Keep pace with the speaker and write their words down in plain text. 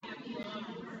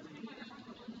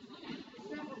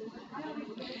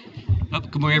Oh,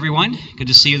 good morning, everyone. Good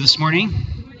to see you this morning.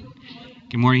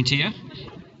 Good morning to you.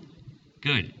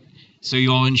 Good. So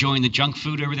you all enjoying the junk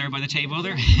food over there by the table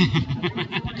there?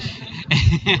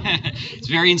 It's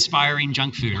very inspiring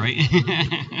junk food, right?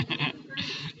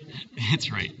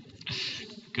 That's right.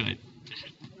 Good.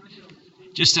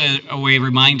 Just a way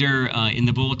reminder, in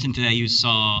the bulletin today you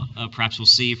saw, perhaps we'll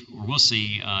see,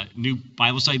 new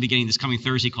Bible study beginning this coming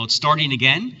Thursday called Starting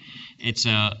Again. It's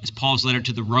Paul's letter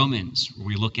to the Romans, where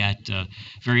we look at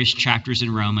various chapters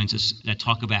in Romans that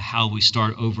talk about how we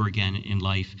start over again in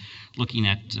life, looking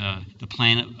at the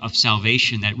plan of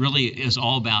salvation that really is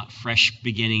all about fresh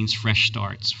beginnings, fresh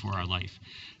starts for our life.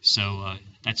 So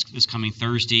that's this coming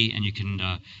Thursday, and you can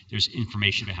there's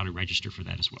information about how to register for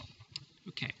that as well.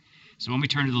 Okay, so when we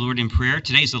turn to the Lord in prayer,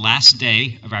 today is the last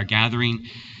day of our gathering,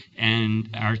 and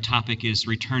our topic is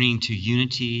returning to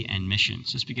unity and mission.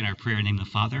 So let's begin our prayer in the name of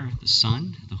the Father, the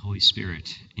Son, the Holy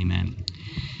Spirit. Amen.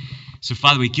 So,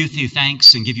 Father, we give you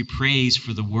thanks and give you praise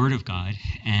for the Word of God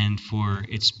and for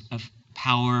its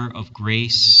power of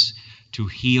grace to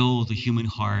heal the human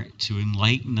heart, to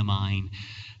enlighten the mind,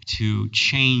 to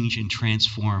change and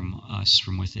transform us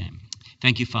from within.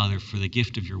 Thank you, Father, for the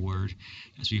gift of your Word.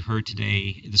 As we heard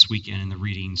today, this weekend in the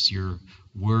readings, your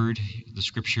Word, the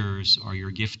Scriptures, are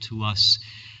your gift to us,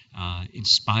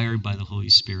 inspired by the Holy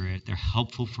Spirit. They're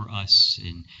helpful for us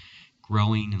in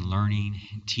growing and learning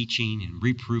and teaching and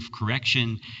reproof,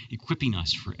 correction, equipping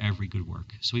us for every good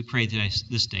work. So we pray today,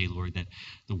 this day, Lord, that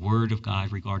the Word of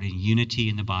God regarding unity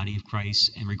in the body of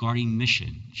Christ and regarding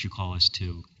mission, which you call us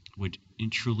to, would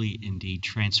truly indeed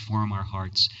transform our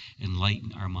hearts,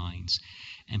 enlighten our minds,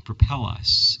 and propel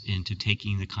us into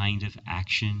taking the kind of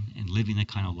action and living the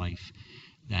kind of life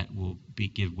that will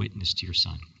give witness to your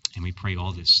Son. And we pray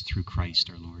all this through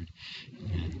Christ our Lord.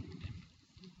 Amen.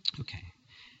 Okay.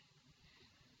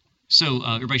 So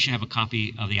everybody should have a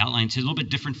copy of the outline. It's a little bit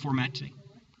different format today.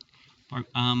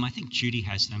 I think Judy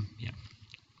has them. Yeah.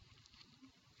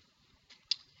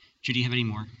 Judy, you have any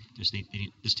more? This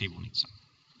table needs some.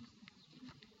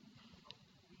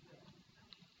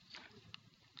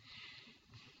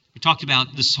 We talked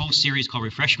about this whole series called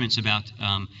Refreshments about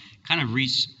kind of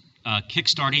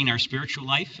kickstarting our spiritual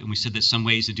life, and we said that some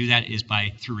ways to do that is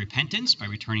through repentance, by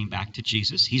returning back to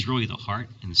Jesus. He's really the heart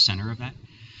and the center of that.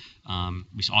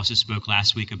 We also spoke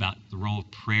last week about the role of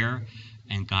prayer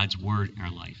and God's Word in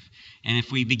our life. And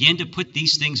if we begin to put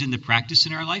these things into practice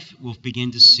in our life, we'll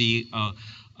begin to see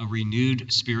a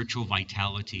renewed spiritual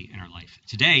vitality in our life.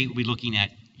 Today, we'll be looking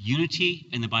at unity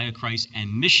in the body of Christ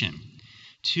and mission,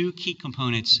 two key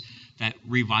components that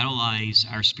revitalize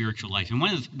our spiritual life. And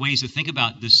one of the ways to think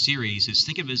about this series is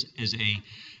think of it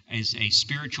as a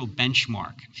spiritual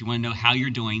benchmark. If you want to know how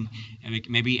you're doing,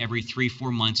 maybe every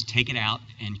 3-4 months, take it out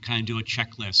and kind of do a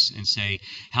checklist and say,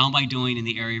 how am I doing in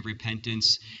the area of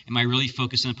repentance? Am I really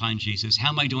focusing upon Jesus? How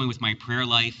am I doing with my prayer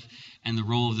life and the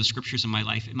role of the Scriptures in my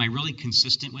life? Am I really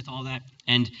consistent with all that?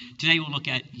 And today we'll look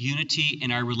at unity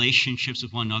in our relationships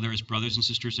with one another as brothers and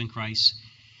sisters in Christ,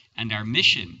 and our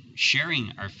mission,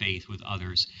 sharing our faith with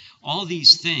others. All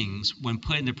these things, when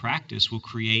put into practice, will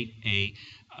create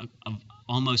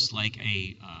almost like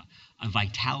a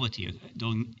vitality.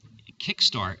 They'll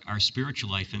kickstart our spiritual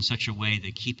life in such a way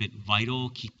that keep it vital,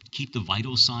 keep the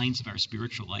vital signs of our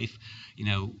spiritual life,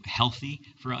 healthy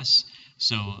for us.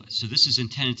 So this is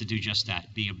intended to do just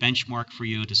that, be a benchmark for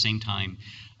you, at the same time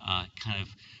kind of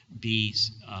be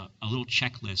a little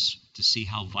checklist to see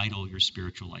how vital your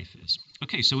spiritual life is.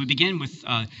 Okay, so we begin with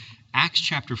Acts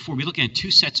chapter 4. We're looking at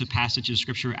two sets of passages of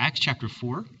Scripture. Acts chapter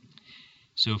 4.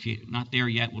 So if you're not there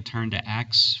yet, we'll turn to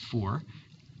Acts 4.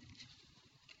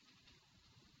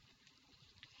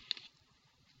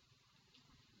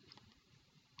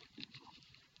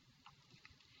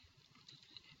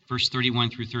 Verse 31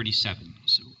 through 37.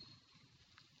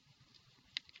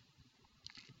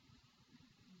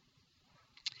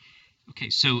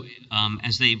 So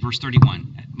verse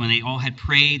 31, when they all had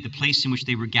prayed, the place in which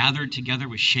they were gathered together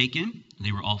was shaken.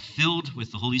 They were all filled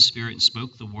with the Holy Spirit and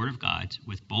spoke the word of God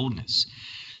with boldness.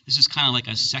 This is kind of like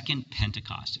a second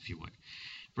Pentecost, if you would.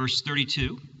 Verse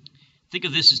 32, think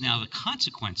of this as now the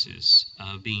consequences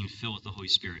of being filled with the Holy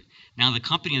Spirit. Now the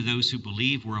company of those who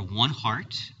believed were of one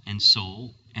heart and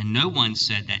soul, and no one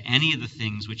said that any of the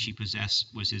things which he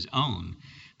possessed was his own,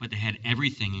 but they had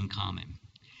everything in common.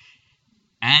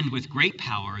 And with great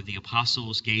power, the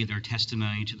apostles gave their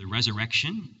testimony to the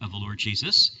resurrection of the Lord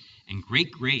Jesus, and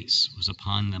great grace was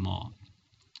upon them all.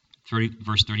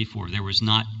 Verse 34, there was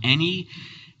not any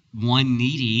one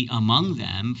needy among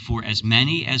them, for as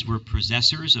many as were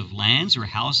possessors of lands or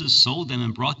houses sold them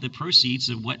and brought the proceeds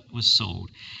of what was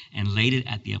sold and laid it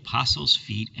at the apostles'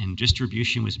 feet, and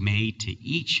distribution was made to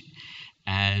each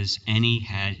as any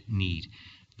had need.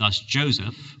 Thus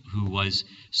Joseph, who was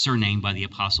surnamed by the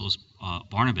apostles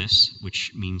Barnabas,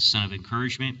 which means son of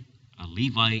encouragement, a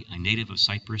Levite, a native of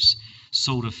Cyprus,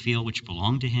 sold a field which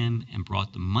belonged to him and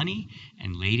brought the money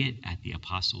and laid it at the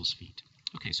apostles' feet.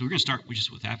 Okay, so we're going to start just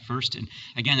with that first. And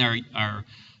again, our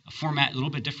format a little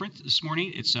bit different this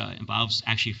morning. It involves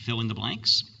actually fill in the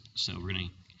blanks. So we're going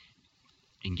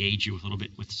to engage you with a little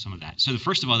bit with some of that. So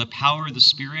first of all, the power of the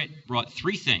Spirit brought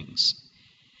three things.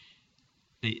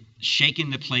 They shaken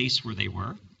the place where they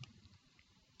were.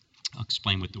 I'll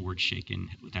explain what the word shaken,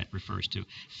 what that refers to.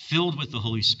 Filled with the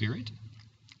Holy Spirit.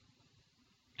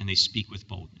 And they speak with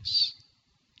boldness.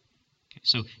 Okay,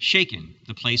 so shaken,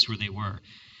 the place where they were.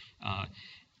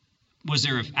 Was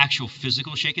there an actual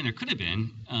physical shaking? There could have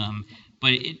been,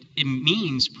 but it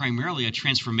means primarily a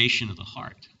transformation of the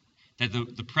heart. That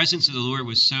the presence of the Lord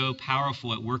was so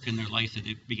powerful at work in their life that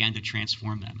it began to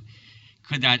transform them.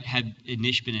 Could that have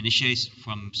been initiated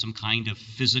from some kind of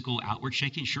physical outward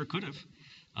shaking? Sure could have.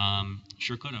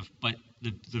 But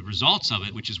the results of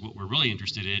it, which is what we're really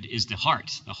interested in, is the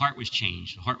heart. The heart was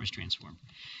changed. The heart was transformed.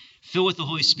 Filled with the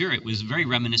Holy Spirit was very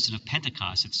reminiscent of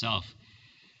Pentecost itself.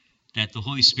 That the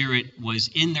Holy Spirit was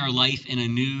in their life in a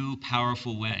new,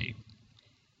 powerful way.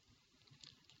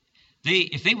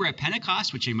 If they were at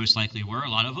Pentecost, which they most likely were, a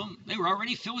lot of them, they were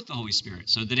already filled with the Holy Spirit.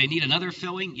 So did they need another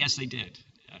filling? Yes, they did.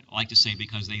 I like to say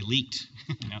because they leaked,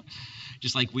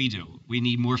 just like we do. We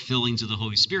need more fillings of the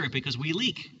Holy Spirit because we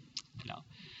leak.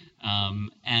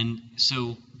 And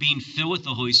so being filled with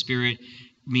the Holy Spirit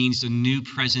means the new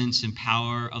presence and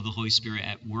power of the Holy Spirit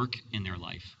at work in their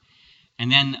life.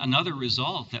 And then another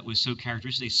result that was so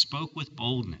characteristic, they spoke with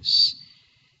boldness.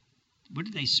 What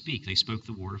did they speak? They spoke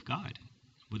the Word of God.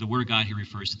 With the Word of God, he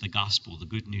refers to the gospel, the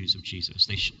good news of Jesus.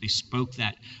 They spoke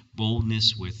that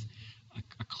boldness with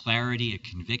a clarity, a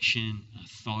conviction,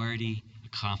 authority, a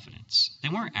confidence. They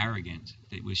weren't arrogant.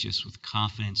 It was just with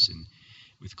confidence and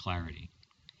with clarity.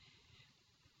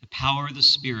 The power of the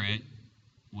Spirit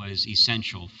was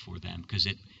essential for them because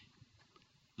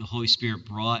the Holy Spirit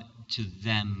brought to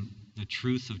them the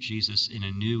truth of Jesus in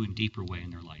a new and deeper way in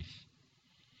their life.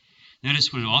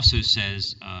 Notice what it also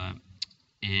says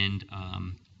in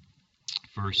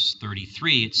verse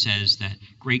 33. It says that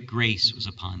great grace was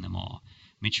upon them all,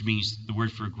 which means the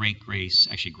word for great grace,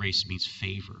 actually grace means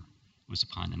favor, was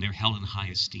upon them. They were held in high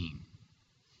esteem.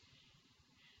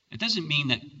 It doesn't mean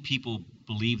that people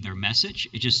believed their message.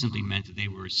 It just simply meant that they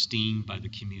were esteemed by the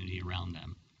community around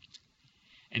them.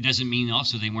 It doesn't mean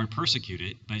also they weren't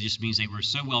persecuted, but it just means they were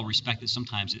so well respected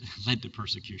sometimes it led to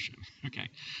persecution. Okay,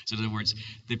 so in other words,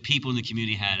 the people in the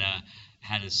community had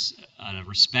a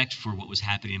respect for what was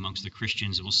happening amongst the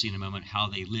Christians, and we'll see in a moment how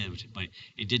they lived, but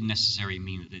it didn't necessarily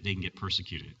mean that they didn't get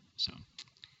persecuted. So,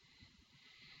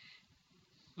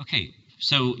 okay,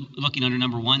 so looking under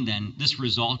number one, then this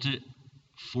resulted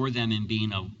for them in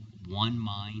being of one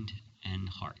mind and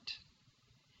heart.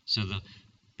 So the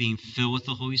being filled with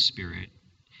the Holy Spirit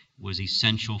was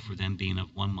essential for them being of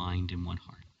one mind and one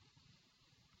heart.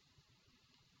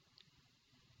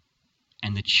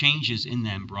 And the changes in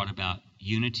them brought about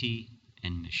unity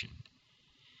and mission.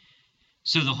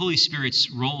 So the Holy Spirit's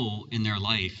role in their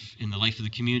life, in the life of the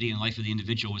community and the life of the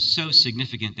individual, was so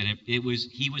significant that he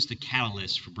was the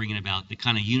catalyst for bringing about the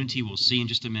kind of unity we'll see in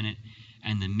just a minute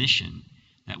and the mission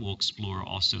that we'll explore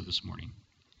also this morning.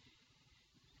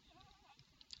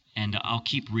 And I'll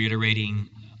keep reiterating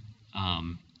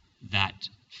that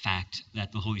fact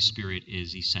that the Holy Spirit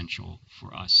is essential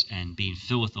for us and being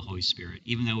filled with the Holy Spirit,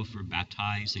 even though if we're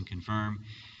baptized and confirmed,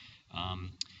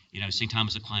 St.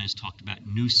 Thomas Aquinas talked about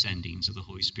new sendings of the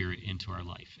Holy Spirit into our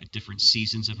life at different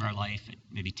seasons of our life,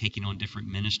 maybe taking on different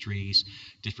ministries,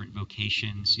 different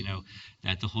vocations,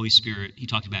 that the Holy Spirit, he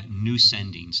talked about new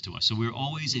sendings to us. So we're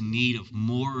always in need of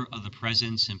more of the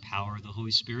presence and power of the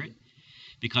Holy Spirit,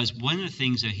 because one of the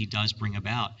things that he does bring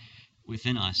about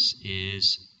within us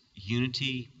is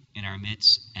unity in our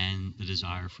midst and the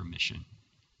desire for mission.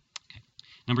 Okay.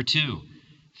 Number two,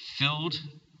 filled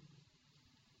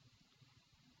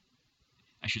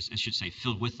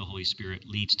with the Holy Spirit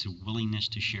leads to willingness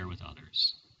to share with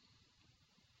others.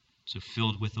 So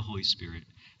filled with the Holy Spirit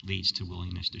leads to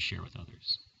willingness to share with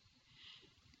others.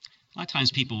 A lot of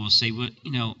times people will say, well,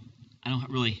 I don't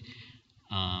really,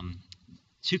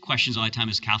 two questions a lot of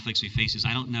times as Catholics we face is,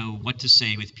 I don't know what to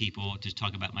say with people to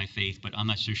talk about my faith, but I'm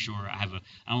not so sure I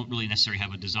don't really necessarily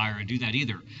have a desire to do that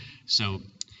either. So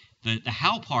The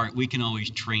how part, we can always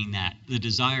train that. The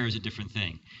desire is a different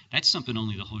thing. That's something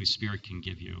only the Holy Spirit can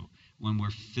give you when we're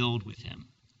filled with him.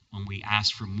 When we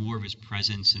ask for more of his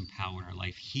presence and power in our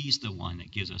life, he's the one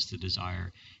that gives us the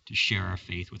desire to share our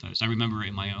faith with others. I remember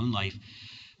in my own life,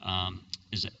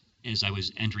 as I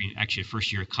was entering actually the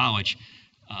first year of college,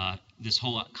 this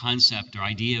whole concept or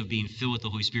idea of being filled with the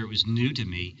Holy Spirit was new to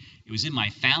me. It was in my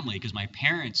family because my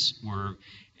parents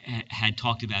had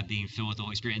talked about being filled with the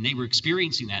Holy Spirit, and they were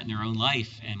experiencing that in their own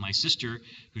life. And my sister,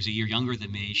 who's a year younger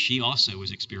than me, she also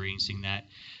was experiencing that,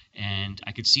 and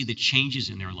I could see the changes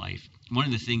in their life. One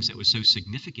of the things that was so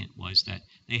significant was that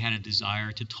they had a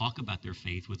desire to talk about their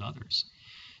faith with others.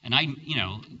 And I,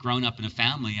 growing up in a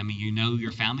family, I mean,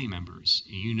 your family members,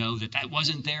 that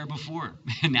wasn't there before,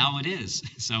 and now it is.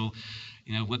 So,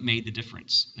 what made the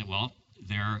difference? Well,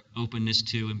 their openness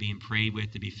to and being prayed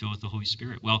with to be filled with the Holy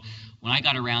Spirit. Well, when I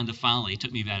got around to finally, it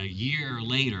took me about a year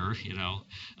later,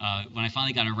 when I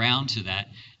finally got around to that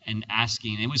and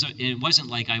asking, it wasn't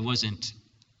like I wasn't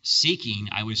seeking,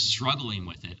 I was struggling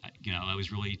with it. I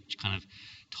was really kind of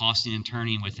tossing and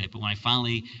turning with it. But when I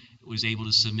finally was able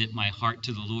to submit my heart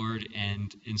to the Lord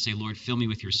and say, Lord, fill me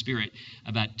with your Spirit,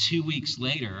 about 2 weeks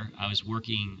later, I was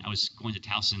going to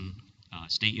Towson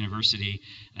State University,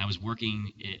 and I was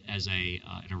working as in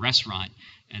a restaurant,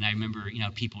 and I remember,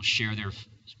 people share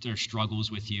their struggles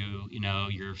with you,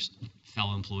 your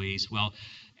fellow employees. Well,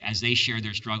 as they shared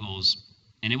their struggles,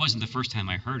 and it wasn't the first time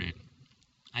I heard it,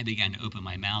 I began to open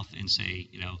my mouth and say,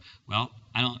 well,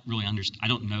 I don't really understand. I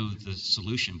don't know the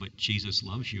solution, but Jesus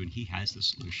loves you and he has the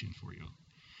solution for you.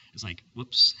 It's like,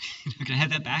 whoops, can I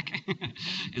have that back?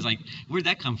 It's like, where'd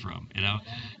that come from?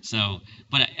 So,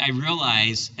 but I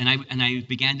realized, and I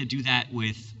began to do that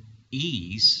with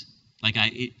ease.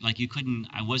 I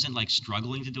wasn't like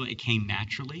struggling to do it. It came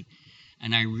naturally.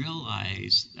 And I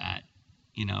realized that,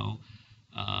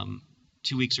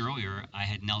 2 weeks earlier, I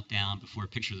had knelt down before a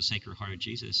picture of the Sacred Heart of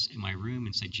Jesus in my room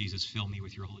and said, Jesus, fill me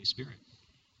with your Holy Spirit.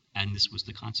 And this was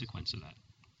the consequence of that.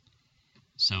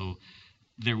 So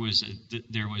there was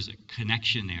a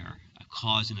connection there, a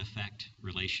cause and effect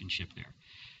relationship there.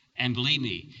 And believe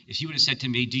me, if you would have said to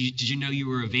me, did you know you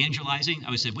were evangelizing?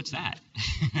 I would have said, what's that?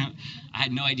 I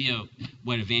had no idea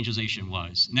what evangelization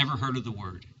was. Never heard of the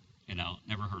word,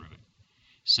 never heard of it.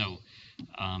 So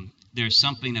there's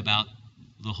something about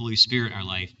the Holy Spirit in our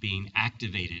life being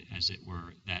activated, as it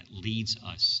were, that leads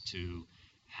us to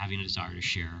having a desire to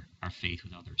share our faith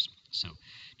with others. So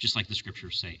just like the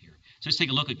scriptures say here. So let's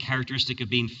take a look at characteristic of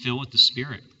being filled with the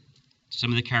Spirit. Some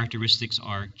of the characteristics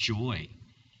are joy.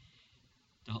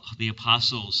 The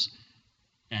apostles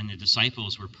and the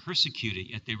disciples were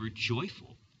persecuted, yet they were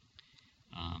joyful.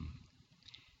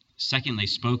 Second, they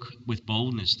spoke with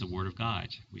boldness the word of God.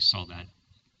 We saw that.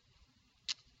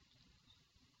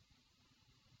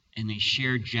 And they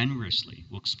shared generously.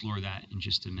 We'll explore that in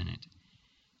just a minute.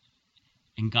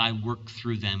 And God worked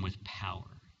through them with power.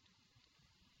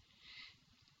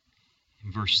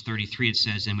 In verse 33 it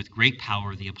says, and with great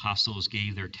power the apostles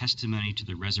gave their testimony to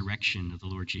the resurrection of the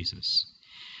Lord Jesus.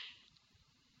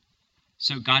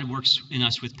 So God works in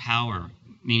us with power,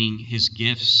 meaning his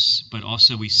gifts, but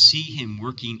also we see him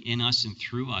working in us and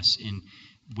through us in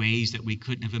ways that we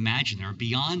couldn't have imagined are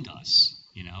beyond us,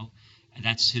 and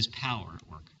that's his power at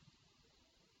work.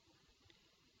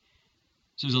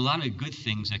 So there's a lot of good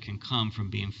things that can come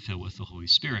from being filled with the Holy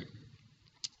Spirit.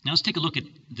 Now let's take a look at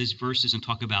these verses and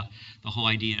talk about the whole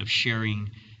idea of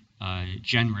sharing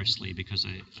generously, because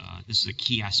this is a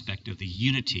key aspect of the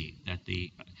unity that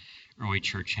the early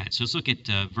church had. So let's look at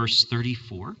verse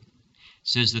 34. It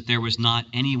says that there was not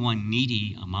anyone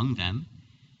needy among them,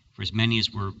 for as many as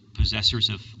were possessors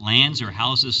of lands or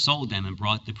houses sold them and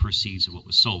brought the proceeds of what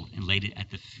was sold and laid it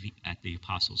at the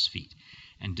apostles' feet.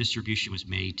 And distribution was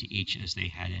made to each as they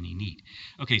had any need.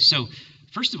 Okay, so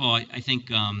first of all, I think,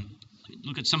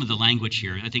 look at some of the language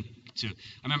here. I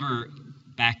remember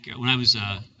back when I was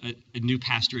a new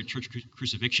pastor at Church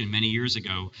Crucifixion many years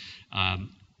ago,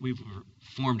 we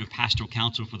formed a pastoral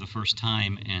council for the first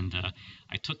time, and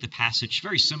I took the passage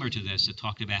very similar to this. It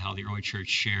talked about how the early church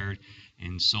shared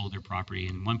and sold their property,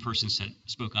 and one person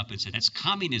spoke up and said, that's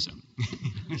communism.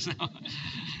 So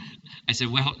I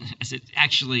said,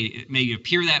 actually, it may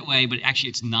appear that way, but actually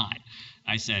it's not.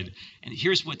 I said, and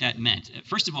here's what that meant.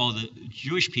 First of all, the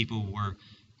Jewish people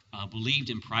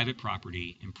believed in private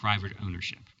property and private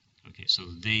ownership. Okay, so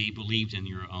they believed in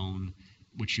your own,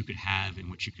 what you could have and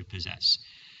what you could possess.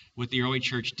 What the early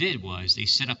church did was they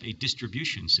set up a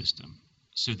distribution system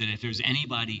so that if there's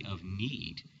anybody of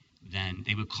need, then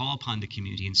they would call upon the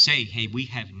community and say, hey, we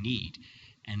have need.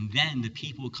 And then the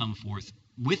people would come forth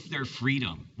with their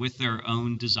freedom, with their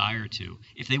own desire to,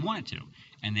 if they wanted to.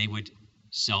 And they would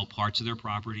sell parts of their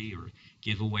property or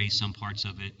give away some parts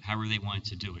of it, however they wanted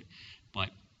to do it. But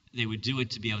they would do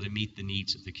it to be able to meet the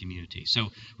needs of the community. So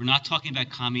we're not talking about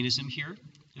communism here,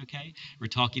 okay? We're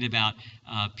talking about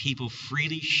people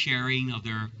freely sharing of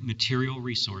their material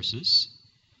resources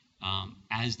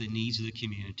as the needs of the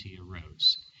community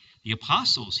arose. The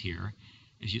apostles here,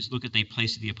 as you look at the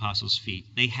place of the apostles' feet,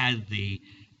 they had the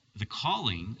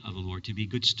calling of the Lord to be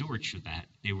good stewards for that.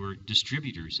 They were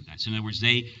distributors of that. So in other words,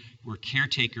 they were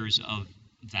caretakers of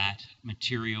that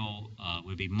material,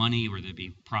 would be money or there'd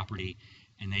be property,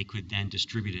 and they could then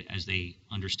distribute it as they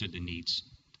understood the needs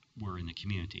were in the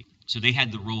community. So they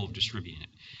had the role of distributing it.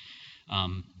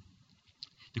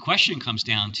 The question comes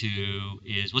down to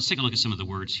is, let's take a look at some of the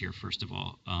words here, first of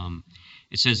all.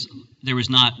 It says, there was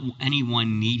not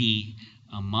anyone needy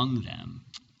among them.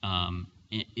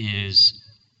 It is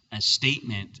a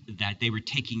statement that they were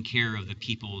taking care of the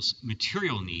people's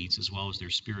material needs as well as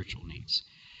their spiritual needs.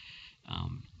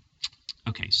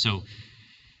 Okay, so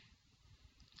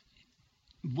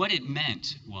what it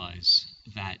meant was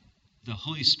that the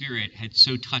Holy Spirit had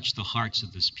so touched the hearts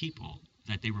of this people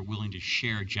that they were willing to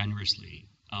share generously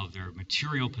of their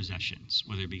material possessions,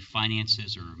 whether it be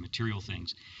finances or material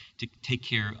things, to take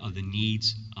care of the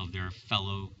needs of their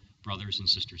fellow brothers and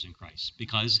sisters in Christ,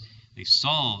 because they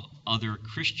saw other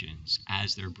Christians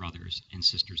as their brothers and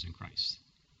sisters in Christ.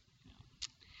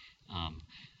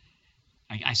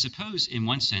 I suppose, in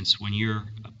one sense, when you're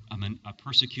a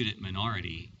persecuted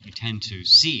minority, you tend to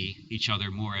see each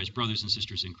other more as brothers and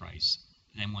sisters in Christ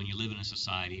than when you live in a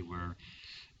society where,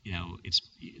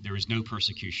 there is no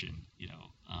persecution.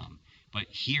 But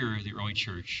here, the early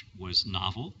church was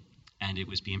novel, and it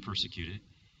was being persecuted,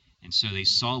 and so they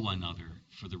saw one another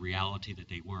for the reality that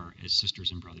they were as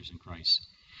sisters and brothers in Christ.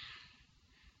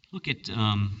 Look at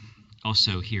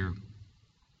also here.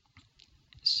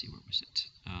 Let's see, where was it?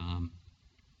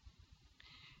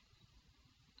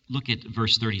 Look at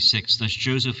verse 36. Thus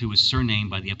Joseph, who was surnamed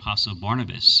by the apostle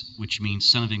Barnabas, which means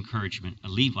son of encouragement, a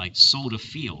Levite, sold a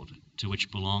field to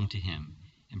which belonged to him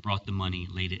and brought the money,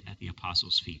 laid it at the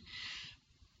apostles' feet.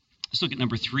 Let's look at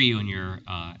number 3 on your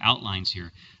outlines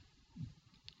here.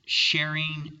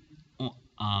 Sharing,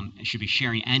 it should be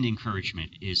sharing and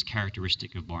encouragement is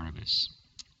characteristic of Barnabas.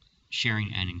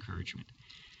 Sharing and encouragement.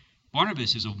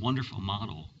 Barnabas is a wonderful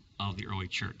model of the early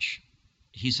church.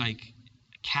 He's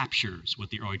captures what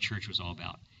the early church was all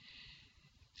about.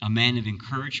 A man of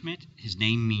encouragement. His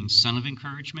name means son of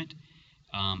encouragement.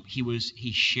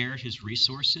 He shared his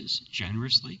resources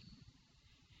generously.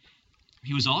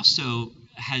 He was also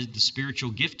had the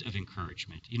spiritual gift of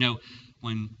encouragement.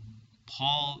 When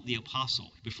Paul the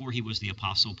apostle, before he was the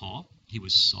apostle Paul, he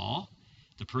was Saul,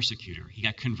 the persecutor. He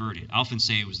got converted. I often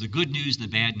say it was the good news and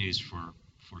the bad news for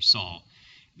Saul.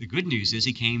 The good news is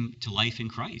he came to life in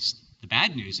Christ. The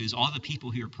bad news is all the people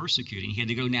he were persecuting, he had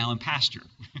to go now and pastor.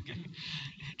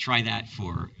 Try that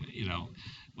for,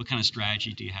 what kind of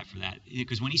strategy do you have for that?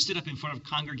 Because when he stood up in front of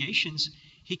congregations,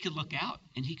 he could look out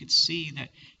and he could see that,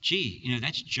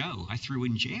 that's Joe I threw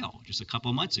in jail just a couple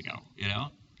of months ago,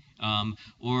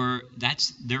 or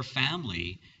that's their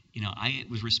family. I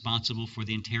was responsible for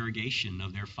the interrogation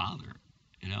of their father,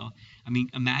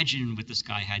 Imagine what this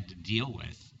guy had to deal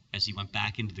with as he went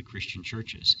back into the Christian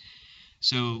churches.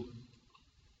 So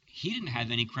he didn't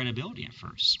have any credibility at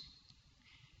first.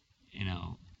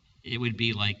 It would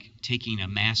be like taking a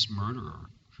mass murderer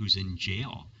who's in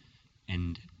jail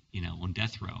and, on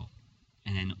death row,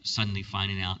 and then suddenly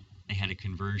finding out they had a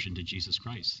conversion to Jesus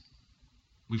Christ.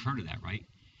 We've heard of that, right?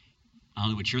 I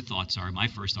don't know what your thoughts are. My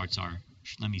first thoughts are,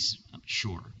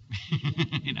 sure.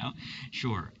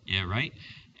 Sure. Yeah, right?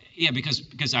 Yeah, because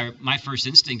my first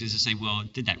instinct is to say, well,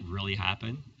 did that really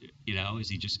happen? Is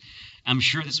he just... I'm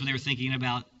sure that's what they were thinking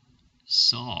about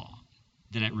Saul.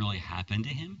 Did it really happen to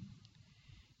him?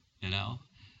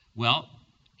 Well,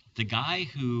 the guy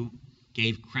who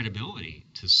gave credibility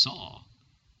to Saul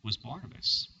was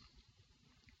Barnabas.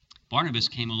 Barnabas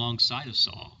came alongside of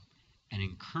Saul and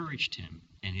encouraged him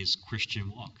in his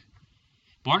Christian walk.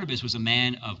 Barnabas was a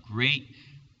man of great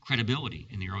credibility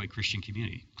in the early Christian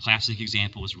community. Classic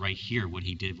example is right here, what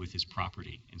he did with his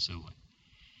property and so on.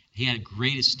 He had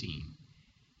great esteem.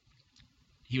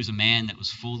 He was a man that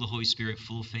was full of the Holy Spirit,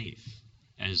 full of faith,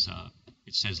 as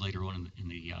it says later on in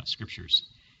the scriptures.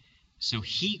 So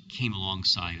he came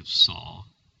alongside of Saul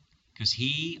because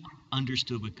he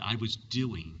understood what God was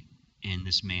doing in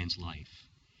this man's life.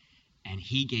 And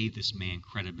he gave this man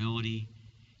credibility.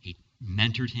 He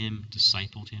mentored him,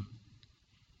 discipled him.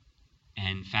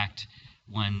 And in fact,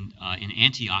 in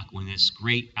Antioch, when this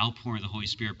great outpouring of the Holy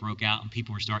Spirit broke out and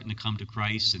people were starting to come to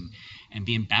Christ and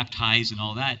being baptized and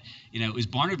all that, it was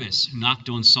Barnabas who knocked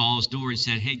on Saul's door and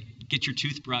said, "Hey, get your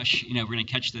toothbrush. We're going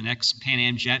to catch the next Pan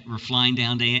Am jet. We're flying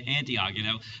down to Antioch."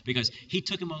 Because he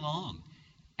took him along,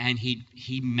 and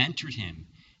he mentored him,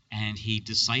 and he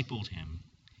discipled him.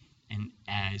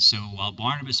 And so while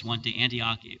Barnabas went to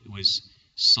Antioch, it was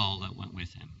Saul that went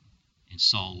with him, and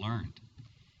Saul learned.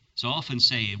 So I often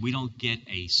say we don't get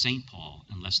a St. Paul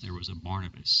unless there was a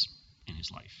Barnabas in his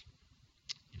life.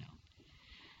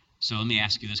 So let me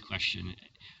ask you this question.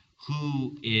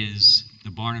 Who is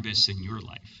the Barnabas in your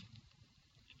life?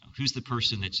 Who's the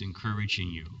person that's encouraging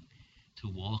you to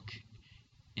walk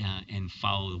and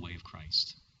follow the way of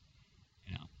Christ?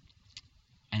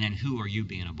 And then who are you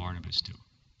being a Barnabas to?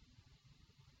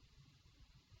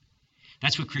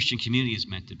 That's what Christian community is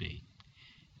meant to be.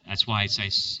 That's why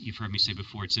you've heard me say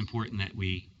before, it's important that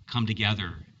we come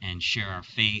together and share our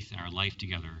faith and our life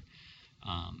together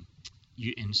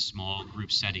in small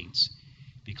group settings,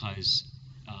 because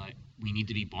we need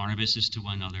to be Barnabases to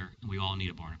one another, and we all need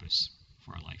a Barnabas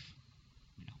for our life.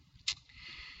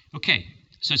 Okay,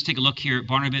 so let's take a look here at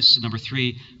Barnabas, number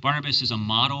 3. Barnabas is a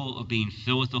model of being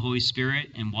filled with the Holy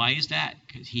Spirit, and why is that?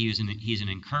 Because he's an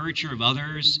encourager of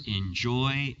others in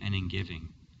joy and in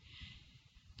giving.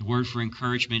 The word for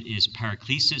encouragement is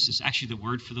paraklesis. It's actually the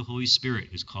word for the Holy Spirit.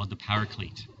 It's called the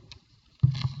Paraclete.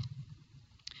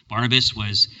 Barnabas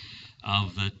was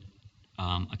of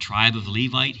a tribe of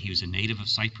Levite. He was a native of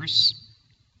Cyprus.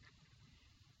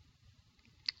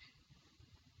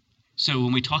 So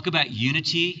when we talk about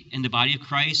unity in the body of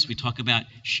Christ, we're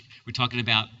talking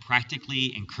about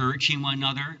practically encouraging one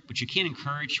another, but you can't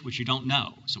encourage what you don't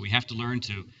know. So we have to learn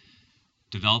to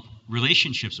develop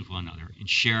relationships with one another and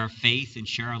share our faith and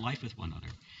share our life with one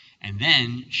another, and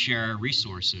then share our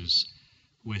resources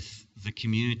with the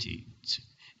community.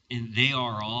 And they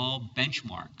are all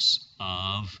benchmarks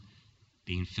of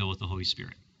being filled with the Holy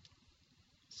Spirit.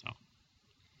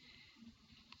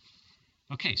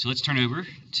 Okay, so let's turn over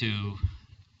to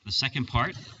the second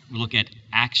part. We'll look at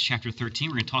Acts chapter 13.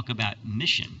 We're going to talk about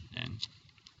mission then.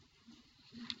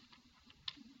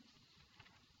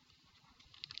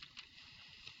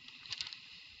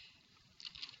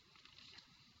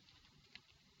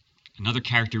 Another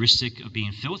characteristic of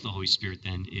being filled with the Holy Spirit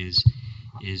then is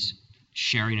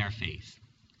sharing our faith.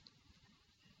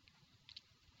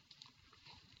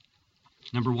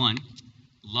 Number 1,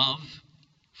 love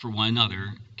for one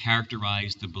another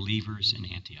characterized the believers in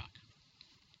Antioch.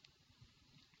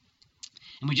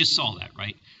 And we just saw that,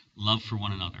 right? Love for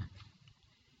one another.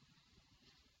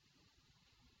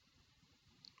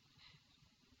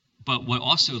 But what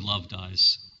also love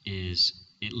does is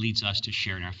it leads us to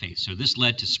sharing our faith. So this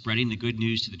led to spreading the good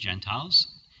news to the Gentiles.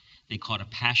 They caught a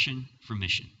passion for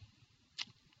mission.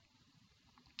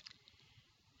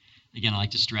 Again, I'd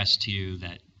like to stress to you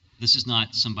that this is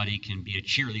not somebody can be a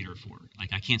cheerleader for.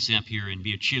 Like, I can't sit up here and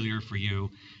be a cheerleader for you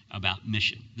about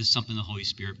mission. This is something the Holy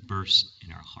Spirit bursts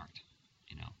in our heart,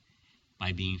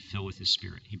 by being filled with His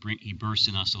Spirit. He bursts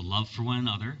in us a love for one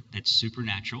another that's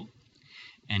supernatural,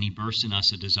 and He bursts in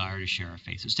us a desire to share our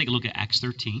faith. Let's take a look at Acts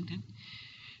 13,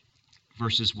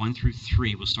 verses 1 through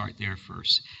 3. We'll start there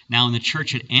first. Now, in the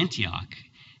church at Antioch,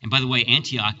 and by the way,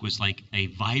 Antioch was like a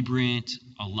vibrant,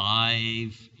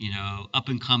 alive,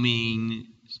 up-and-coming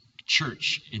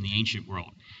church in the ancient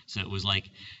world. So it was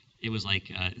like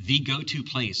the go-to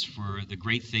place for the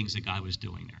great things that God was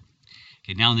doing there.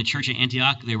 Okay, now in the church at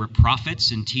Antioch, there were prophets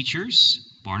and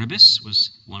teachers. Barnabas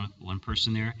was one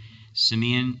person there.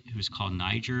 Simeon, who was called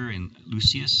Niger, and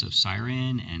Lucius of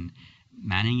Cyrene, and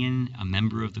Manaen, a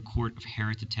member of the court of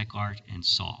Herod the Tetrarch, and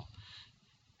Saul.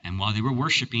 And while they were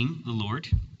worshiping the Lord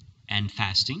and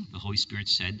fasting, the Holy Spirit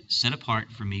said, "Set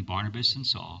apart for me Barnabas and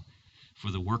Saul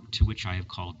for the work to which I have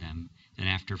called them." Then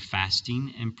after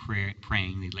fasting and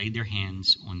praying, they laid their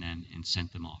hands on them and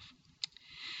sent them off.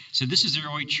 So this is the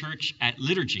early church at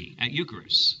liturgy, at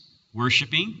Eucharist.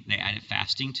 Worshiping, they added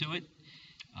fasting to it.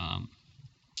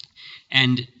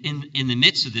 And in the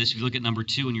midst of this, if you look at number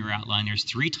 2 in your outline, there's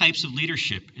 3 types of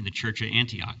leadership in the church at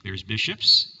Antioch. There's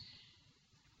bishops,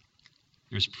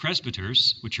 there's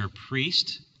presbyters, which are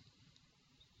priests.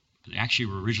 They actually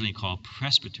were originally called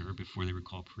presbyter before they were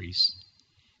called priests,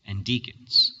 and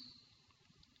deacons.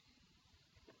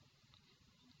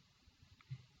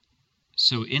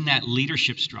 So in that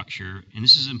leadership structure, and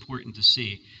this is important to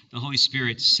see, the Holy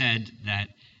Spirit said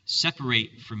that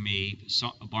separate from me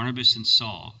Barnabas and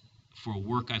Saul for a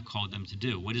work I've called them to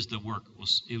do. What is the work? Well,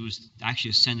 it was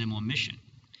actually to send them on mission.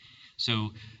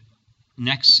 So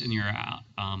next in your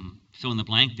fill in the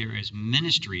blank, there is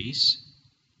ministries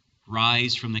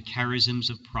rise from the charisms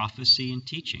of prophecy and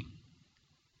teaching.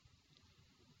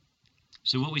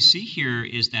 So what we see here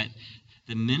is that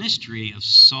the ministry of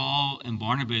Saul and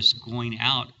Barnabas going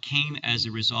out came as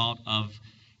a result of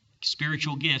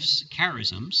spiritual gifts,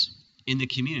 charisms, in the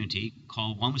community.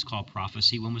 One was called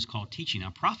prophecy, one was called teaching. Now,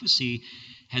 prophecy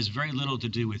has very little to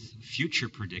do with future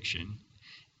prediction.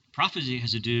 Prophecy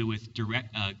has to do with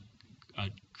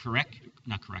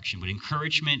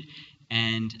encouragement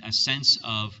and a sense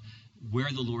of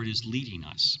where the Lord is leading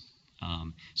us.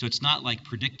 So it's not like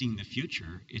predicting the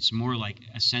future. It's more like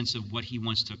a sense of what he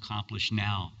wants to accomplish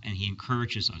now, and he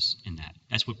encourages us in that.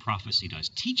 That's what prophecy does.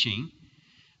 Teaching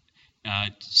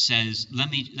says,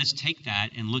 let's take that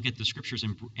and look at the scriptures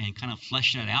and kind of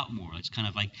flesh that out more. Let's kind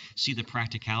of like see the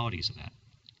practicalities of that.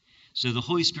 So the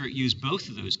Holy Spirit used both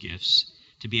of those gifts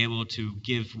to be able to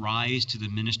give rise to the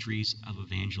ministries of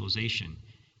evangelization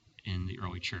in the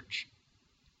early church.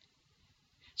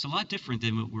 It's a lot different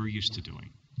than what we're used to doing.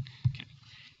 Okay.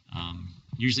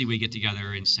 Usually we get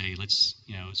together and say, let's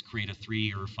create a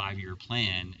 3 or 5 year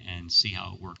plan and see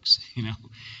how it works,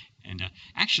 And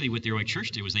actually what the early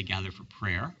church did was they gathered for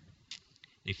prayer,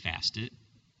 they fasted,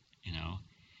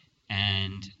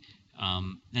 and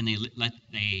then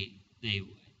they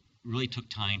really took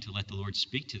time to let the Lord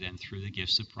speak to them through the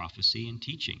gifts of prophecy and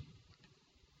teaching,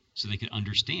 so they could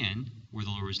understand where the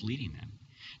Lord was leading them.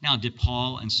 Now, did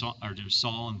Saul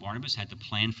and Barnabas had to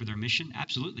plan for their mission?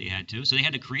 Absolutely, they had to. So they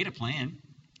had to create a plan.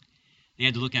 They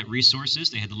had to look at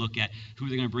resources. They had to look at who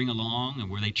they're going to bring along,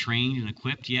 and were they trained and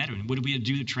equipped yet, and what did we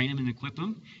do to train them and equip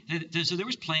them? So there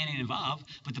was planning involved,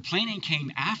 but the planning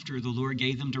came after the Lord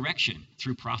gave them direction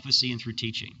through prophecy and through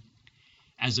teaching,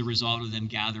 as a result of them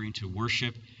gathering to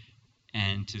worship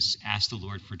and to ask the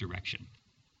Lord for direction.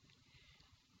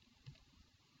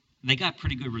 They got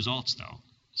pretty good results, though.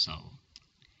 So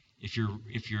if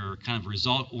you're kind of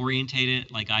result orientated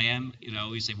like I am,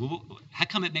 you say, well, how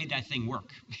come it made that thing work?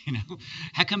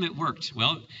 How come it worked?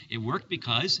 Well, it worked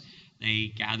because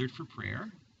they gathered for prayer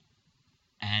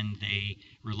and they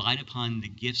relied upon the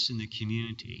gifts in the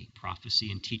community,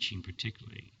 prophecy and teaching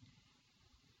particularly.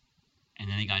 And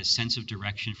then they got a sense of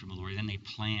direction from the Lord. And then they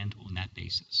planned on that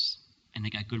basis, and they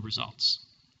got good results.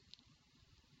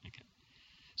 Okay,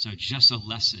 so just a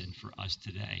lesson for us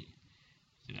today.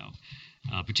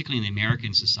 Particularly in the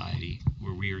American society,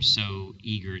 where we are so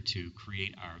eager to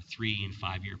create our 3 and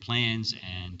 5 year plans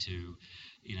and to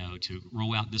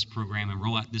roll out this program and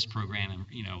roll out this program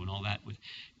and all that.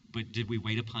 But did we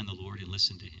wait upon the Lord and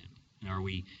listen to him? And are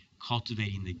we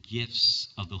cultivating the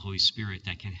gifts of the Holy Spirit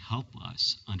that can help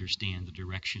us understand the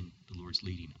direction the Lord's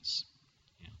leading us?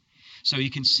 So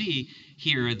you can see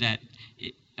here that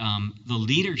the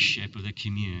leadership of the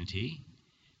community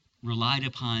relied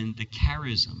upon the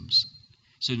charisms.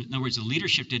 So in other words, the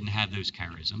leadership didn't have those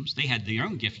charisms. They had their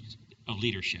own gift of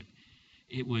leadership.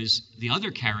 It was the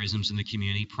other charisms in the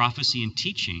community, prophecy and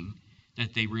teaching,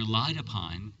 that they relied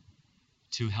upon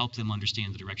to help them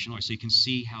understand the direction of the Lord. So you can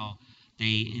see how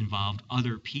they involved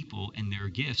other people and their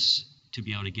gifts to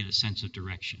be able to get a sense of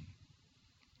direction.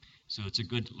 So it's a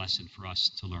good lesson for us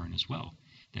to learn as well,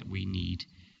 that we need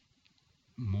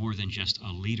more than just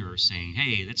a leader saying,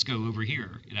 hey, let's go over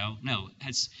here. No,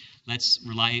 let's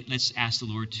ask the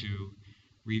Lord to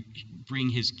bring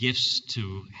his gifts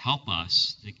to help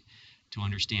us to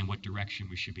understand what direction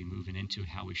we should be moving into,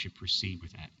 how we should proceed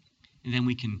with that. And then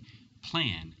we can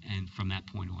plan, and from that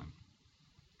point on.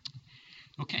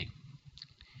 Okay.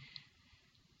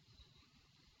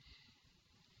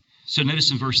 So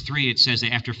notice in verse 3, it says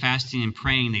that after fasting and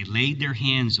praying, they laid their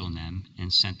hands on them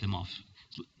and sent them off.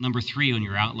 Number 3 on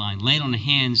your outline, laying on the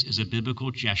hands is a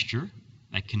biblical gesture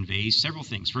that conveys several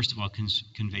things. First of all,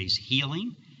 conveys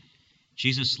healing.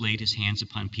 Jesus laid his hands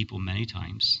upon people many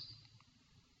times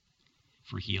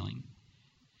for healing.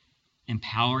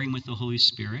 Empowering with the Holy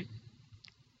Spirit.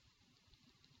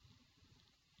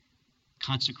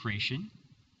 Consecration.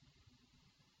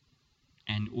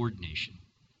 And ordination.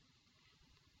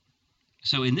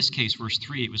 So in this case, verse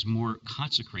 3, it was more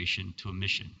consecration to a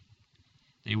mission.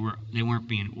 They weren't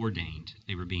being ordained.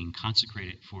 They were being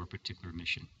consecrated for a particular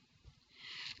mission.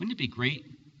 Wouldn't it be great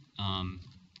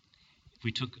if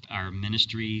we took our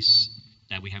ministries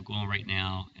that we have going right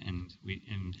now, and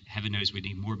heaven knows we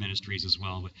need more ministries as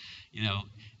well, but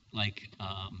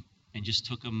and just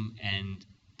took them and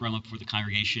brought them up for the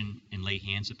congregation and lay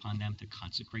hands upon them to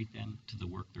consecrate them to the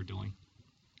work they're doing?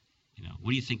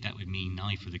 What do you think that would mean, not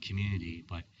only for the community,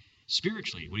 but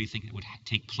spiritually? What do you think that would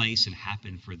take place and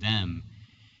happen for them?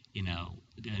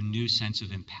 A new sense of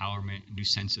empowerment, a new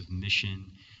sense of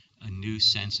mission, a new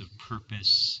sense of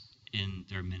purpose in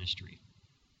their ministry.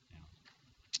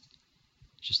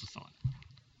 Just a thought.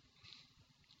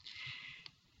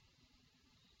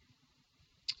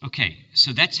 Okay,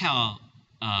 so that's how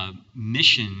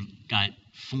mission got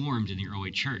formed in the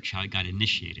early church, how it got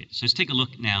initiated. So let's take a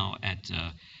look now at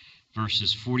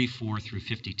verses 44 through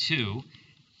 52,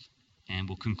 and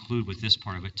we'll conclude with this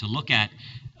part of it, to look at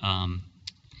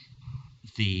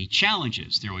the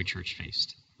challenges the early church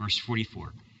faced. Verse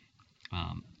 44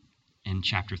 in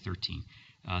chapter 13.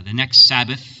 The next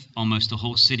Sabbath, almost the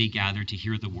whole city gathered to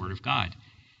hear the word of God.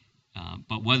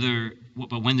 But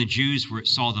when the Jews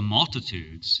saw the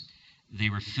multitudes, they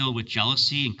were filled with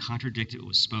jealousy and contradicted what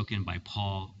was spoken by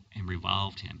Paul and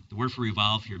reviled him. The word for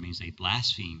reviled here means they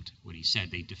blasphemed what he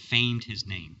said. They defamed his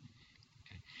name.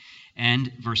 Okay.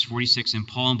 And verse 46, and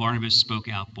Paul and Barnabas spoke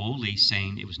out boldly,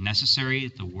 saying, it was necessary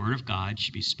that the word of God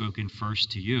should be spoken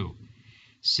first to you.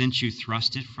 Since you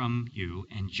thrust it from you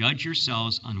and judge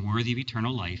yourselves unworthy of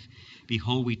eternal life,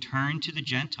 behold, we turn to the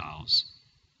Gentiles.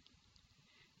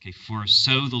 Okay, for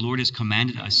so the Lord has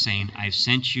commanded us, saying, I have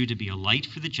sent you to be a light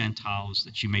for the Gentiles,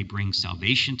 that you may bring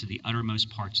salvation to the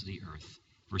uttermost parts of the earth.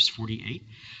 Verse 48,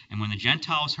 and when the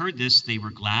Gentiles heard this, they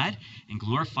were glad and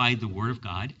glorified the word of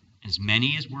God. As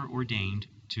many as were ordained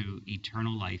to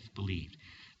eternal life believed.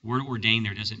 The word ordained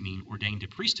there doesn't mean ordained to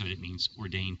priesthood. It means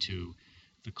ordained to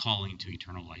the calling to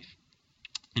eternal life.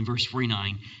 In verse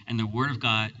 49, and the word of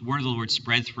the Lord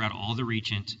spread throughout all the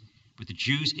region. But the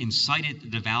Jews incited the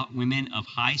devout women of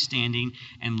high standing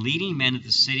and leading men of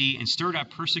the city and stirred up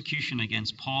persecution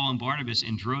against Paul and Barnabas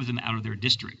and drove them out of their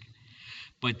district.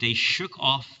 But they shook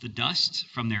off the dust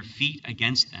from their feet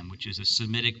against them, which is a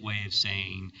Semitic way of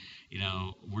saying,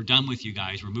 we're done with you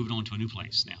guys. We're moving on to a new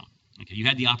place now. Okay, you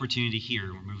had the opportunity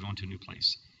here. We're moving on to a new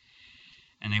place.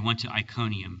 And they went to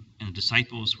Iconium, and the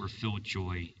disciples were filled with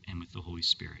joy and with the Holy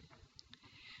Spirit.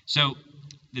 So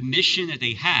the mission that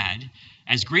they had,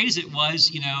 as great as it was,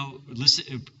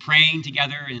 praying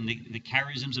together and the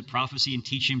charisms of prophecy and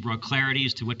teaching brought clarity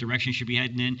as to what direction should be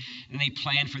heading in. And they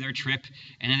plan for their trip,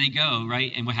 and then they go,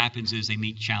 right? And what happens is they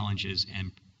meet challenges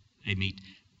and they meet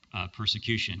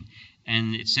persecution.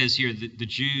 And it says here that the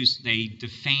Jews, they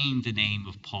defamed the name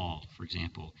of Paul, for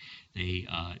example. They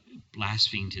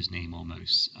blasphemed his name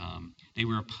almost. They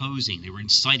were opposing. They were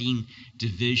inciting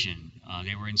division.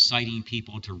 They were inciting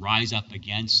people to rise up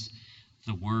against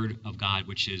the word of God,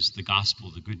 which is the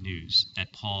gospel, the good news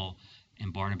that Paul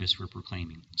and Barnabas were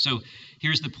proclaiming. So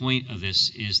here's the point of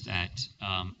this, is that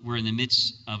we're in the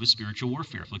midst of a spiritual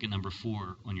warfare. Look at number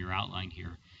 4 on your outline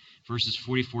here. Verses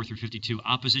 44 through 52,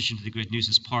 opposition to the good news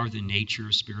is part of the nature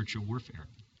of spiritual warfare.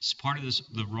 It's part of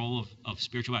the role of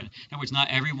spiritual warfare. In other words, not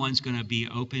everyone's going to be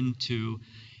open to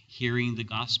hearing the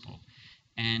gospel.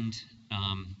 And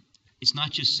it's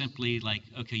not just simply like,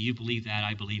 okay, you believe that,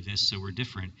 I believe this, so we're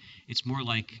different. It's more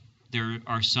like there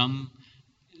are some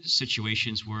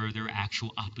situations where there are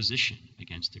actual opposition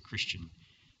against the Christian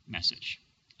message.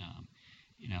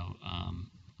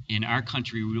 In our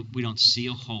country, we don't see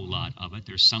a whole lot of it.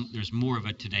 There's more of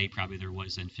it today probably there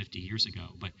was than 50 years ago.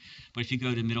 But if you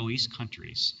go to Middle East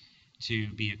countries, to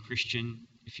be a Christian,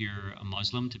 if you're a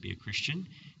Muslim, to be a Christian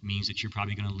means that you're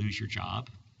probably going to lose your job,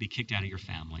 be kicked out of your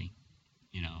family,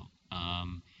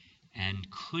 and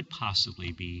could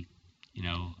possibly be,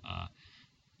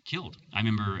 killed. I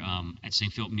remember at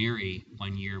St. Philip Neri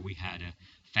one year we had a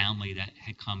family that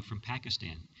had come from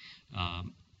Pakistan.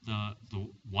 The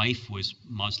wife was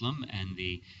Muslim and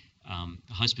the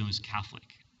husband was Catholic,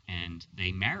 and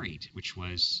they married, which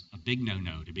was a big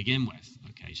no-no to begin with.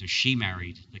 Okay, so she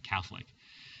married the Catholic,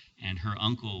 and her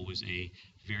uncle was a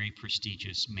very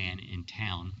prestigious man in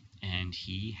town, and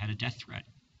he had a death threat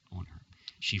on her.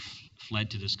 She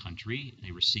fled to this country.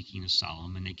 They were seeking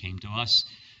asylum, and they came to us.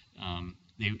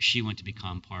 She went to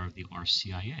become part of the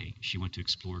RCIA. She went to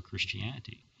explore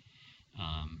Christianity.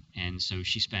 And so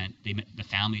the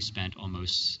family spent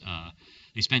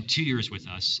they spent 2 years with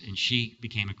us, and she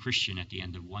became a Christian at the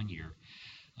end of 1 year.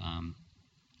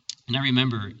 And I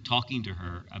remember talking to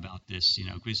her about this,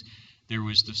 because there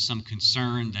was some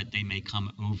concern that they may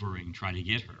come over and try to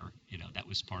get her. That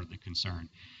was part of the concern.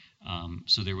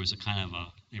 So there was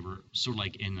they were sort of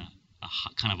like in a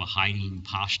kind of a hiding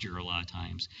posture a lot of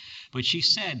times. But she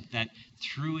said that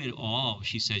through it all,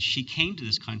 she said she came to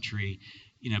this country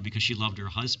because she loved her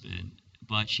husband.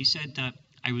 But she said that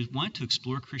I wanted to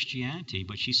explore Christianity.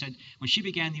 But she said when she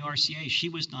began the RCA, she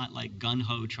was not like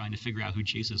gung-ho trying to figure out who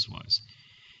Jesus was.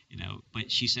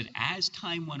 But she said as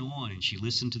time went on and she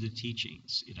listened to the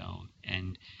teachings,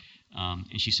 and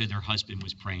she said her husband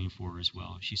was praying for her as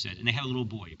well. She said, and they had a little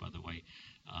boy, by the way,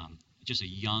 just a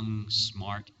young,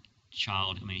 smart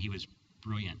child. I mean, he was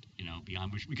brilliant,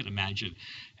 beyond which we could imagine.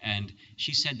 And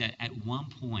she said that at one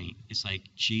point, it's like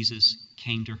Jesus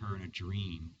came to her in a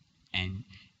dream and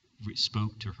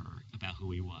spoke to her about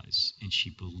who he was, and she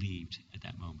believed at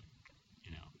that moment.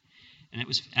 And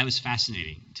that was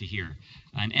fascinating to hear.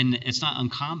 And it's not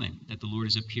uncommon that the Lord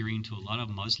is appearing to a lot of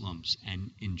Muslims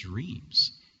and in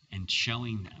dreams and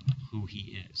showing them who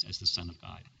he is as the Son of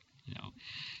God.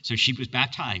 So she was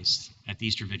baptized at the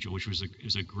Easter Vigil, which was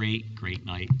a great, great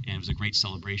night, and it was a great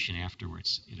celebration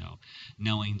afterwards.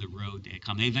 Knowing the road they had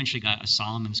come. They eventually got a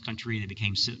Solomon's country. They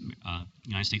became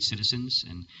United States citizens,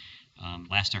 and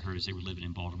last I heard is they were living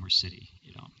in Baltimore City.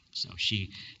 So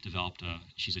she developed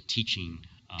she's a teaching.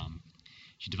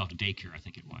 She developed a daycare, I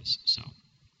think it was.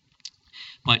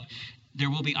 But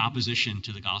there will be opposition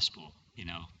to the gospel,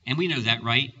 and we know that,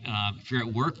 right? If you're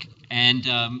at work and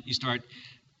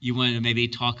you want to maybe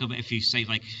talk about, if you say,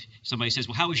 like, somebody says,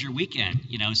 well, how was your weekend?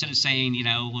 Instead of saying,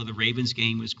 well, the Ravens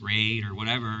game was great or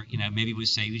whatever, maybe we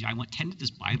say, I attended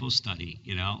this Bible study,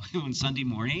 on Sunday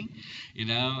morning,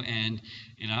 and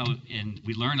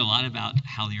we learned a lot about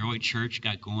how the early church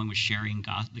got going with sharing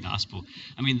the gospel.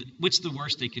 I mean, what's the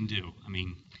worst they can do? I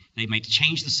mean, they might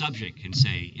change the subject and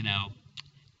say,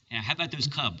 how about those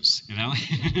Cubs,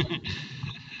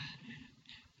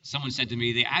 Someone said to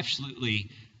me, they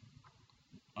absolutely,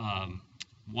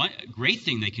 what a great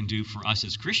thing they can do for us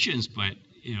as Christians, but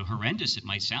horrendous it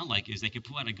might sound like, is they could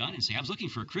pull out a gun and say, I was looking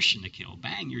for a Christian to kill.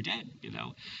 Bang, you're dead.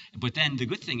 But then the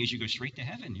good thing is you go straight to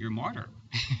heaven. You're a martyr,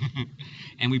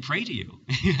 and we pray to you.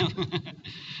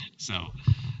 So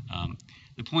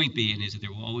the point being is that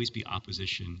there will always be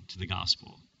opposition to the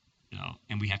gospel,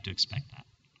 and we have to expect that.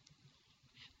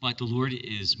 But the Lord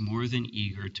is more than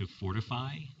eager to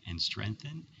fortify and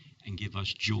strengthen and give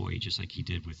us joy, just like he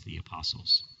did with the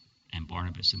apostles and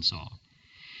Barnabas and Saul.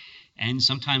 And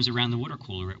sometimes around the water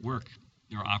cooler at work,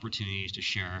 there are opportunities to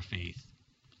share our faith.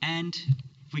 And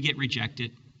if we get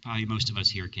rejected, probably most of us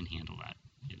here can handle that.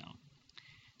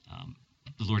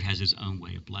 The Lord has his own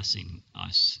way of blessing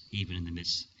us, even in the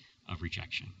midst of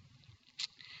rejection.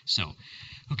 So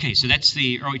that's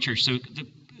the early church.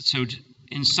 So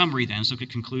in summary then, let's look at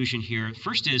conclusion here.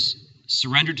 First is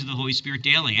surrender to the Holy Spirit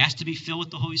daily. Ask to be filled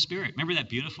with the Holy Spirit. Remember that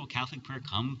beautiful Catholic prayer,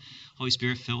 come, Holy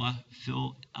Spirit, fill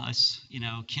us,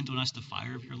 kindle in us the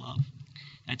fire of your love.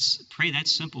 Pray that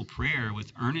simple prayer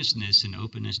with earnestness and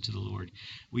openness to the Lord.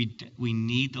 We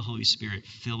need the Holy Spirit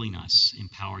filling us,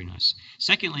 empowering us.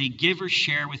 Secondly, give or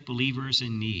share with believers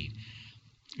in need.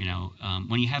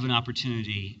 When you have an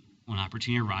opportunity, when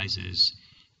opportunity arises,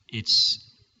 it's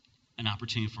an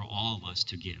opportunity for all of us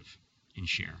to give and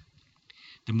share.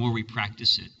 The more we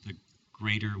practice it, the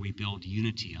greater we build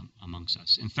unity amongst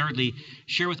us. And thirdly,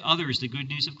 share with others the good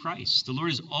news of Christ. The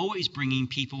Lord is always bringing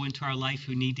people into our life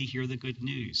who need to hear the good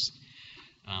news.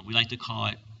 We like to call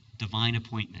it divine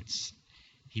appointments.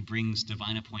 He brings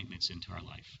divine appointments into our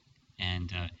life,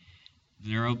 and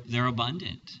they're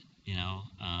abundant.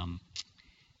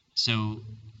 So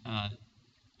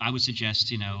I would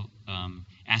suggest,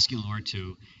 asking the Lord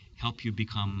to help you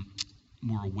become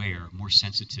more aware, more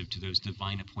sensitive to those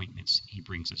divine appointments he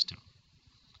brings us to.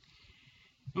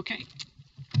 Okay,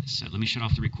 so let me shut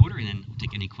off the recorder, and then we'll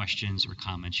take any questions or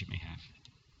comments you may have.